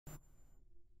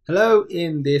Hello,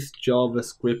 in this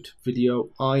JavaScript video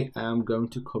I am going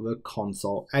to cover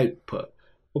console output.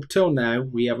 Up till now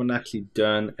we haven't actually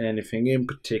done anything in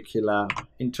particular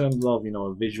in terms of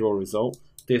a visual result.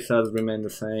 This has remained the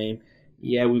same.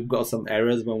 Yeah, we've got some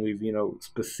errors when we've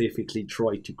specifically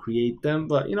tried to create them,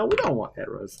 but we don't want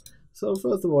errors. So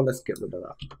first of all, let's get rid of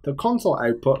that. The console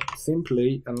output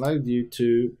simply allows you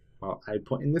to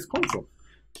output in this console.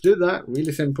 To do that,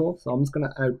 really simple. So I'm just going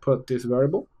to output this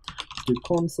variable to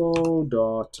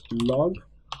console.log,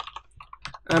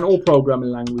 and all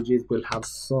programming languages will have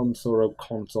some sort of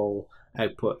console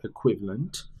output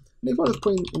equivalent. And if I just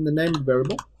put in the name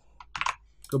variable,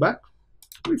 go back,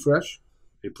 refresh,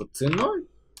 it puts in now.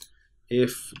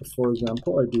 If, for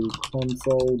example, I do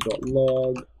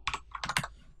console.log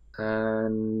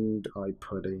and I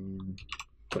put in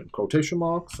quotation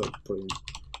marks, so put in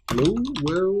hello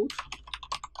world,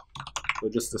 or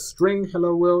just a string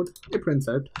hello world, it prints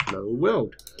out hello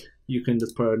world. You can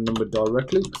just put a number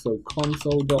directly, so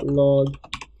console.log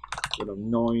with a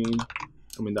 9,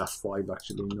 I mean that's 5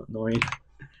 actually, not 9.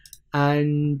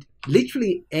 And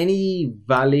literally any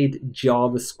valid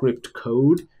JavaScript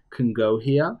code can go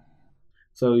here.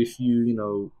 So if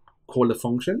you call a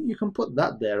function, you can put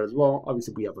that there as well.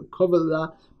 Obviously we haven't covered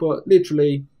that, but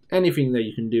literally anything that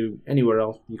you can do anywhere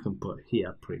else you can put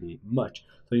here pretty much.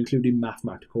 So including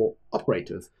mathematical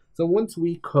operators. So once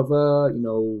we cover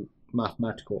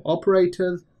mathematical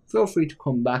operators, feel free to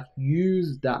come back,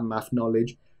 use that math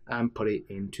knowledge and put it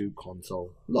into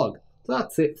console.log. So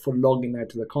that's it for logging out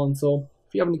to the console.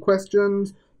 If you have any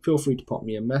questions, feel free to pop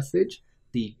me a message.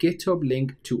 The GitHub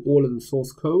link to all of the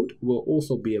source code will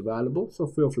also be available, so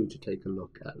feel free to take a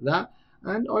look at that.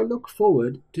 And I look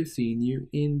forward to seeing you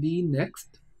in the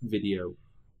next video.